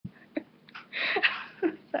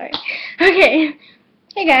Okay.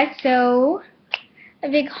 Hey guys, so a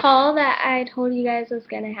big haul that I told you guys was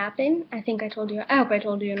gonna happen. I think I told you. I hope I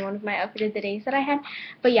told you in one of my outfit of the days that I had.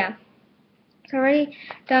 But yeah, so I already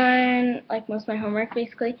done like most of my homework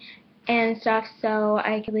basically and stuff, so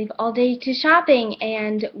I could leave all day to shopping.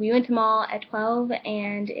 And we went to the mall at 12,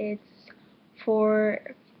 and it's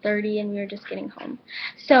 4:30, and we were just getting home.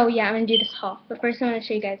 So yeah, I'm gonna do this haul. But first, I'm gonna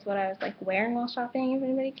show you guys what I was like wearing while shopping. If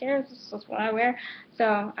anybody cares, this is what I wear.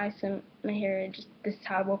 So I sent my hair. This is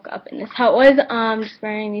how I woke up, and this is how it was. Just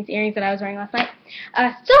wearing these earrings that I was wearing last night.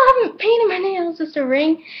 Still haven't painted my nails, just a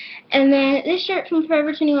ring. And then this shirt from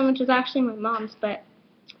Forever 21, which was actually my mom's, but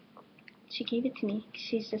she gave it to me.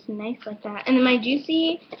 She's just nice like that. And then my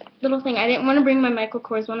Juicy little thing. I didn't want to bring my Michael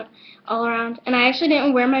Kors one all around. And I actually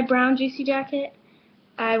didn't wear my brown Juicy jacket.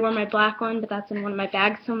 I wore my black one, but that's in one of my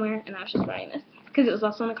bags somewhere. And I was just wearing this because it was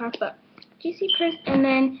also in the car. But Juicy purse. And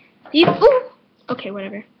then these. Ooh! Okay,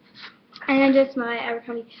 whatever. And then just my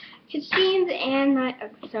Abercrombie kids jeans and my.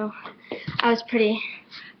 So I was pretty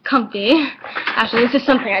comfy. Actually, this is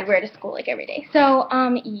something I'd wear to school like every day. So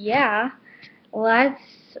yeah, let's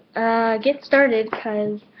get started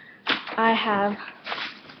because I have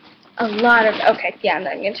a lot of. Okay, yeah, I'm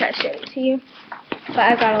not gonna try to show it to you, but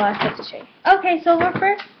I've got a lot of stuff to show you. Okay, so we'll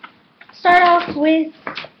first start off with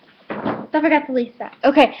stuff I got the least at.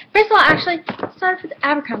 Okay, first of all, actually, let's start off with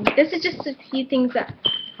Abercrombie. This is just a few things that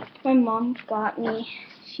my mom got me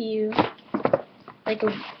like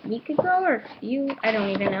a week ago or a few, I don't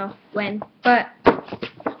even know when, but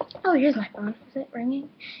oh, here's my phone. Is it ringing?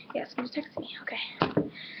 Yeah, someone's texting me. Okay.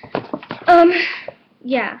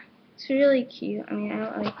 Yeah, it's really cute. I mean, I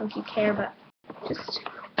don't really think you care, but just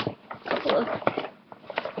a couple of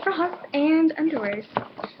bras and underwears,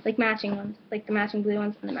 like matching ones, like the matching blue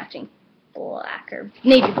ones and the matching black or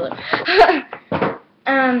navy blue.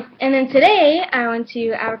 And then today I went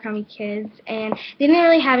to Abercrombie Kids, and they didn't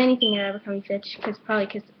really have anything at Abercrombie Fitch, probably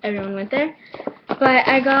because everyone went there. But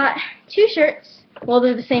I got two shirts. Well,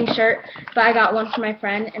 they're the same shirt, but I got one for my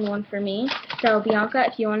friend and one for me. So Bianca,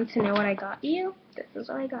 if you wanted to know what I got you, this is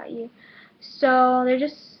what I got you. So they're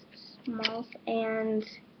just smalls, and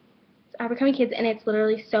it's Abercrombie Kids, and it's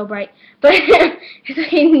literally so bright. But it's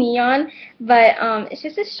like neon, but it's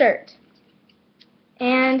just a shirt.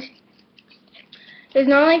 And it was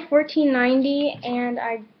normally $14.90, and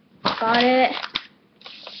I got it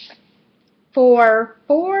for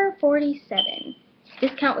 $4.47.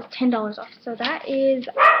 Discount was $10 off, so that is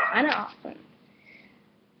kind of awesome.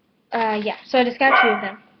 Yeah, so I just got two of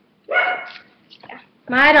them. Yeah,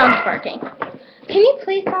 my dog's barking. Can you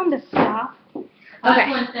please tell him to stop?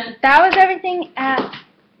 Okay, that was everything at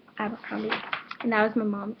Abercrombie. And that was my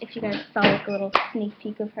mom, if you guys saw like a little sneak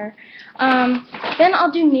peek of her. Then I'll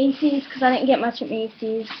do Macy's, because I didn't get much at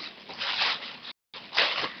Macy's.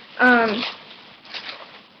 I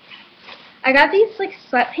got these like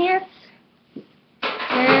sweatpants,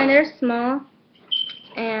 and they're small,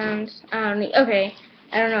 and I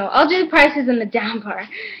don't know. I'll do the prices in the down part,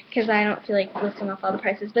 because I don't feel like listing off all the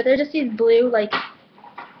prices. But they're just these blue, like,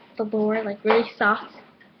 velour, like really soft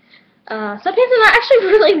sweatpants, and they're actually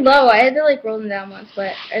really low. I had to like roll them down once,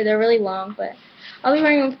 or they're really long, but I'll be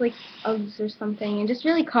wearing them with like Uggs or something, and just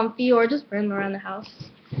really comfy, or just wear them around the house.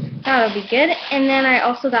 That'll be good. And then I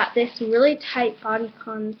also got this really tight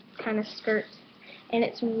bodycon kind of skirt, and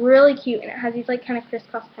it's really cute, and it has these like kind of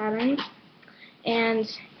crisscross patterns, and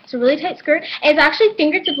it's a really tight skirt, and it's actually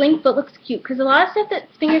fingertip length, but looks cute, because a lot of stuff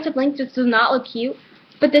that's fingertip length just does not look cute,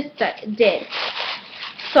 but this did.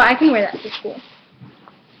 So I can wear that to school.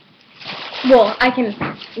 Well, I can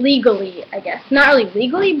legally, I guess. Not really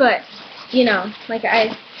legally, but, you know, like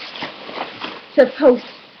I suppose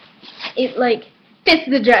it, like, fits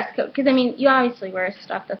the dress code. Because, I mean, you obviously wear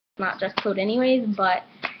stuff that's not dress code anyways, but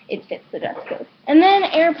it fits the dress code. And then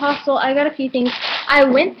Aeropostale, I got a few things. I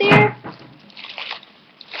went there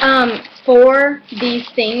for these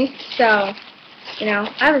things, so, you know,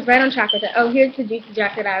 I was right on track with it. Oh, here's the Juicy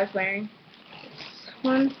jacket I was wearing. This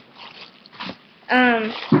one.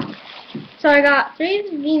 So I got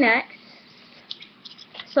 3 V-necks.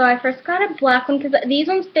 So I first got a black one, because these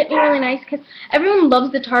ones fit me really nice, because everyone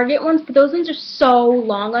loves the Target ones, but those ones are so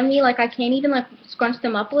long on me, like I can't even like scrunch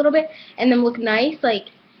them up a little bit and them look nice. Like,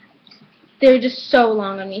 they're just so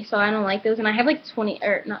long on me, so I don't like those. And I have like 20,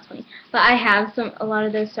 or not 20, but I have a lot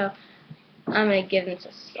of those, so I'm going to give them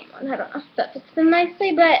to someone. I don't know if that fits them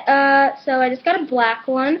nicely, but so I just got a black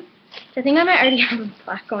one. I think I might already have a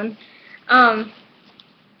black one.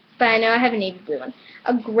 But I know I have a navy blue one.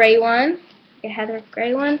 A gray one, like a heather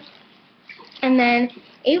gray one, and then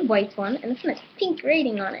a white one, and this one has pink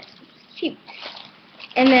rating on it. It's cute.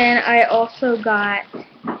 And then I also got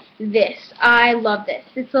this. I love this.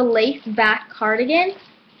 It's a lace back cardigan.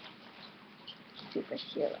 Super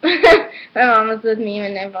cute. My mom was with me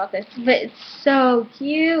when I bought this, but it's so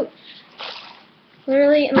cute.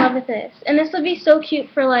 Literally in love with this. And this would be so cute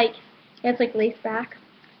for like, it's like lace back,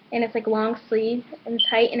 and it's like long sleeve and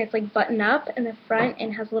tight, and it's like button up in the front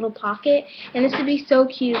and has a little pocket. And this would be so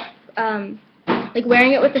cute, like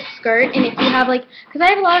wearing it with a skirt. And if you have like, because I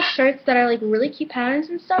have a lot of shirts that are like really cute patterns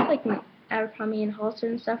and stuff, like Abercrombie and Hollister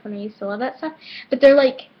and stuff, and I used to love that stuff. But they're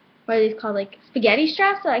like, what are these called, like spaghetti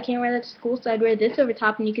straps, so I can't wear that to school, so I'd wear this over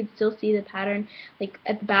top, and you could still see the pattern like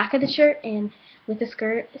at the back of the shirt, and with the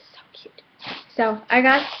skirt. It's so cute. So I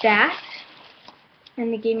got that,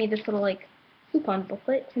 and they gave me this little like coupon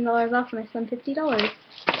booklet, $10 off, and I spent $50.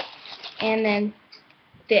 And then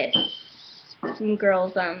this, some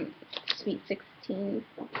girls Sweet 16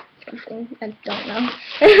 something, I don't know.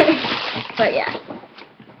 But yeah.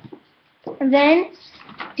 And then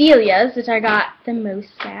Delia's, which I got the most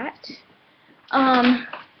at.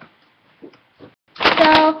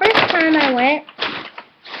 So first time I went,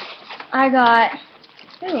 I got,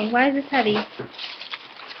 ooh, why is this heavy?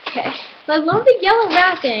 Okay, so I love the yellow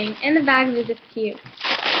wrapping, and the bags are just cute.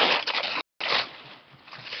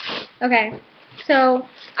 Okay, so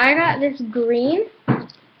I got this green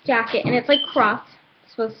jacket, and it's like cropped.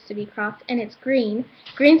 It's supposed to be cropped, and it's green.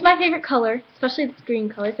 Green's my favorite color, especially this green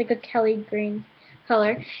color. It's like a Kelly green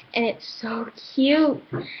color, and it's so cute.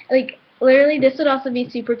 Like, literally, this would also be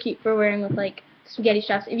super cute for wearing with like spaghetti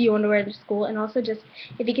straps if you want to wear it to school, and also just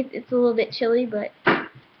if it gets, it's a little bit chilly, but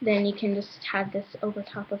then you can just have this over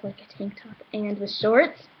top of like a tank top and with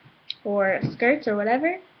shorts or skirts or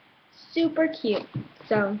whatever. Super cute.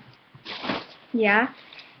 So yeah.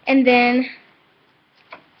 And then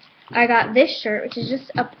I got this shirt, which is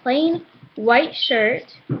just a plain white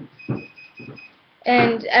shirt,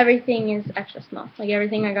 and everything is extra small. Like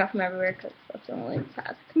everything I got from everywhere, because that's the only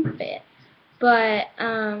size I can fit. But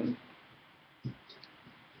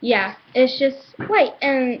yeah, it's just white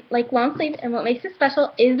and like long sleeve, and what makes it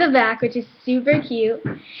special is the back, which is super cute,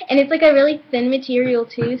 and it's like a really thin material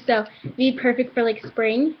too, so it'd be perfect for like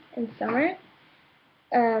spring and summer,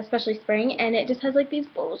 especially spring. And it just has like these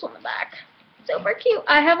bows on the back. Super cute.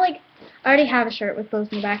 I already have a shirt with bows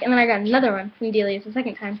in the back, and then I got another one from Delia's the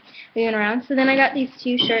second time we went around. So then I got these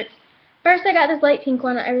two shirts. First I got this light pink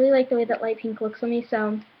one. I really like the way that light pink looks on me,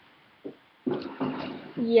 so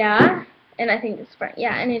yeah. And I think this front,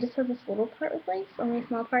 yeah, and it just has this little part with lace, only a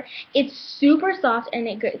small part. It's super soft, and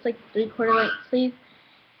it's like 3/4 length sleeve,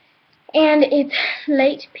 and it's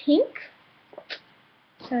light pink,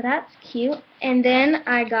 so that's cute. And then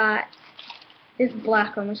I got this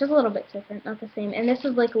black one, which is a little bit different, not the same. And this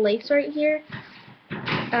is like lace right here,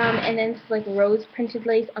 and then it's like rose printed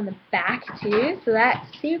lace on the back too, so that's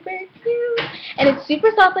super cute. And it's super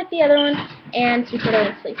soft like the other one, and 3/4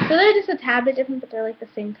 length sleeves. So they're just a tad bit different, but they're like the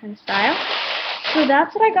same kind of style. So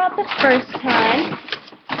that's what I got the first time.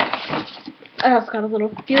 I also got a little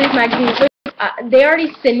Delia's magazine. They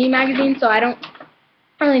already send me magazines, so I don't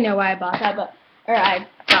really know why I bought that, but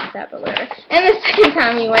whatever. And the second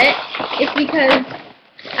time we went, it's because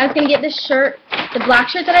I was going to get this shirt, the black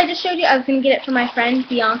shirt that I just showed you. I was going to get it for my friend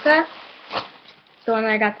Bianca, the one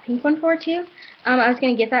that I got the pink one for too. I was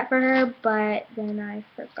going to get that for her, but then I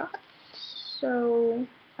forgot. So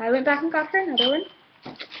I went back and got her another one.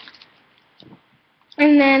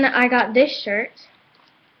 And then I got this shirt,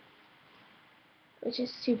 which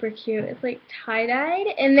is super cute. It's like tie-dyed,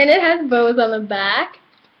 and then it has bows on the back.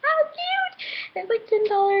 How cute! It's like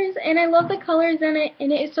 $10, and I love the colors in it,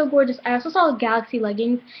 and it is so gorgeous. I also saw Galaxy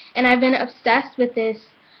leggings, and I've been obsessed with this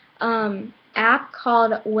app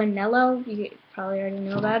called Wanello. You probably already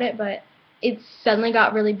know about it, but it suddenly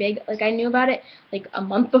got really big. Like, I knew about it like a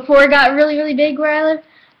month before it got really, really big where I live,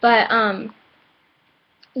 but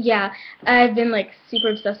yeah, I've been like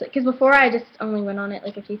super obsessed with it, because before I just only went on it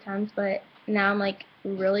like a few times, but now I'm like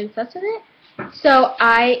really obsessed with it. So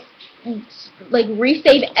I like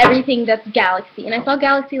resave everything that's Galaxy, and I saw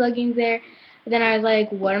Galaxy leggings there, but then I was like,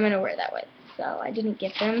 what am I gonna wear that with? So I didn't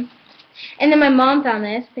get them. And then my mom found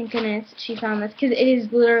this. Thank goodness she found this, because it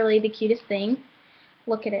is literally the cutest thing.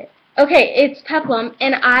 Look at it. Okay, it's peplum,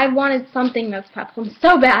 and I wanted something that's peplum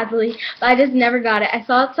so badly, but I just never got it. I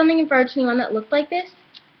saw something in Forever 21 that looked like this,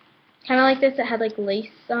 kind of like this. It had like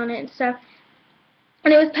lace on it and stuff,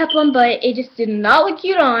 and it was peplum, but it just did not look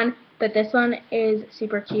cute on. But this one is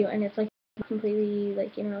super cute, and it's like completely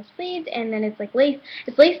like, you know, sleeved, and then it's like lace.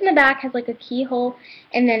 It's lace in the back, has like a keyhole,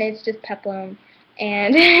 and then it's just peplum,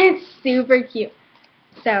 and it's super cute.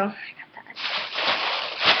 So I got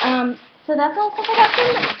that. So that's all the stuff I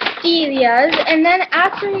got Delia's, and then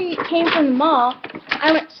after we came from the mall,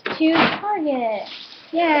 I went to Target.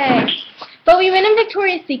 Yay! But we went in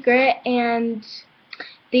Victoria's Secret, and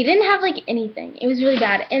they didn't have like anything. It was really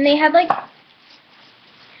bad, and they had like I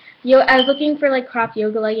was looking for like crop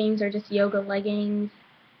yoga leggings or just yoga leggings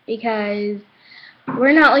because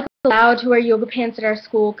we're not like allowed to wear yoga pants at our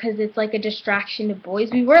school because it's like a distraction to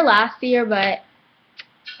boys. We were last year, but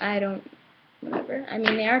I don't. Whatever. I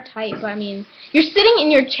mean, they are tight, but I mean, you're sitting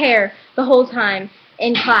in your chair the whole time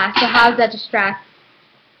in class, so how does that distract?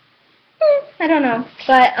 I don't know.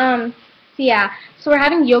 But, so yeah. So we're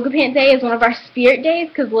having yoga pant day as one of our spirit days,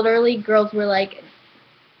 because literally girls were, like,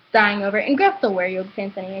 dying over it. And girls still wear yoga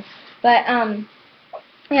pants anyway. But,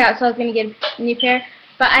 yeah, so I was going to get a new pair.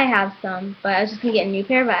 But I have some. But I was just going to get a new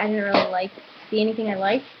pair, but I didn't really, see anything I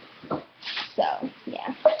liked. So,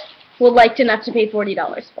 yeah. Would like enough to pay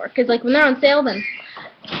 $40 for, because like when they're on sale, then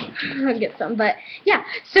I'll get some. But yeah,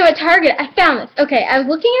 so at Target, I found this. Okay, I was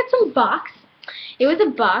looking at some box. It was a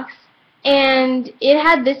box, and it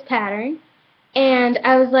had this pattern, and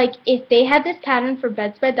I was like, if they had this pattern for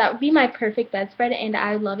bedspread, that would be my perfect bedspread, and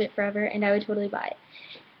I would love it forever, and I would totally buy it.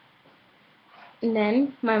 And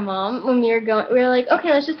then my mom, when we were like, okay,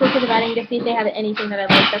 let's just look at the pattern to see if they have anything that I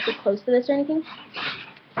like that's close to this or anything.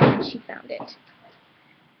 And she found it.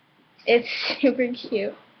 It's super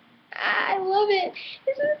cute. I love it.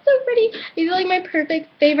 This is so pretty. These are like my perfect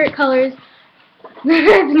favorite colors.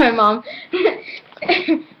 That's my mom.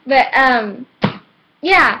 But,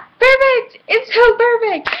 yeah, perfect. It's so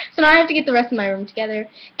perfect. So now I have to get the rest of my room together.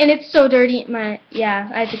 And it's so dirty. Yeah,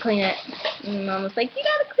 I have to clean it. And Mom was like, you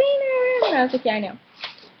gotta clean it. And I was like, yeah, I know.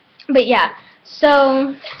 But yeah,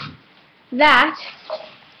 so got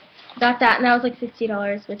that, and that was like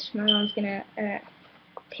 $60, which my mom's gonna,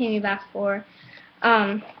 pay me back for.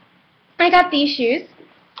 I got these shoes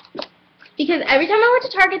because every time I went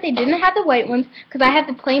to Target they didn't have the white ones because I have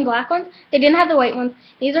the plain black ones. They didn't have the white ones.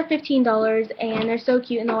 These are $15 and they're so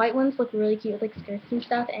cute, and the white ones look really cute with like skirts and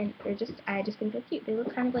stuff, and I just think they're cute. They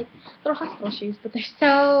look kind of like little hospital shoes, but they're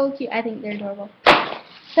so cute. I think they're adorable.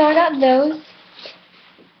 So I got those.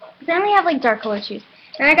 Then we have like dark colored shoes.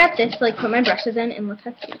 And I got this to like put my brushes in, and look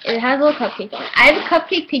how cute. It has a little cupcake on it. I have a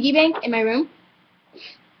cupcake piggy bank in my room.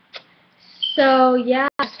 So, yeah,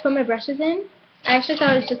 I just put my brushes in. I actually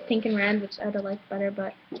thought it was just pink and red, which I would have liked better,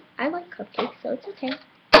 but I like cupcakes, so it's okay.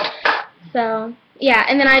 So, yeah,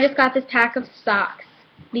 and then I just got this pack of socks,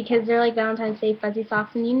 because they're like Valentine's Day fuzzy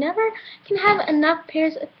socks, and you never can have enough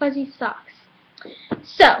pairs of fuzzy socks.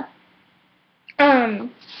 So,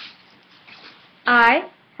 I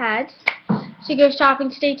had to go shopping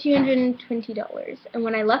today, $220, and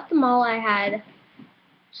when I left the mall, I had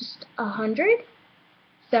just $100.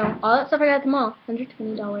 So, all that stuff I got at the mall,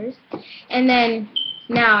 $120. And then,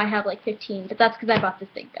 now I have like 15, but that's because I bought this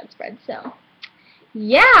big bedspread. So,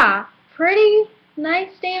 yeah, pretty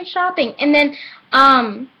nice day of shopping. And then,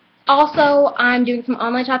 also, I'm doing some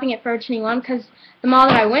online shopping at Forever 21 because the mall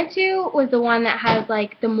that I went to was the one that has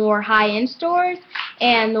like the more high-end stores,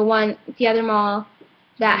 and the other mall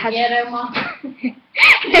that has... Ghetto mall?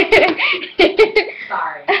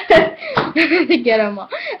 Sorry. The ghetto mall.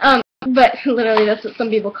 But literally that's what some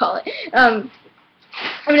people call it. But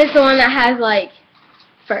it's the one that has like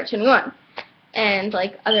Forever 21 and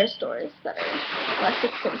like other stores that are less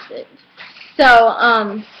expensive. So,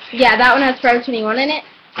 yeah, that one has Forever 21 in it.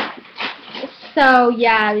 So,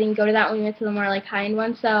 yeah, we didn't go to that one. We went to the more like high-end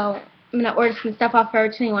one. So, I'm going to order some stuff off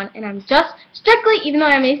Forever 21. And I'm just strictly, even though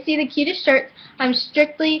I may see the cutest shirts, I'm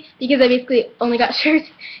strictly, because I basically only got shirts,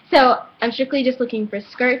 so I'm strictly just looking for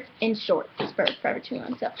skirts and shorts for Forever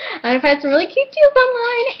 21. So I'm going to find some really cute deals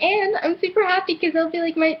online, and I'm super happy because they'll be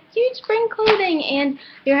like my huge spring clothing, and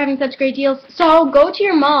they're having such great deals. So go to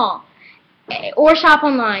your mall or shop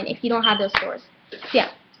online if you don't have those stores. So yeah.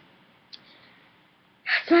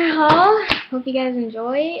 That's my haul. Hope you guys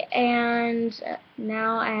enjoy, and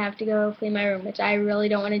now I have to go clean my room, which I really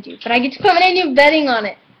don't want to do, but I get to put my new bedding on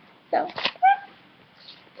it. So,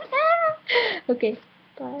 okay,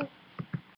 bye.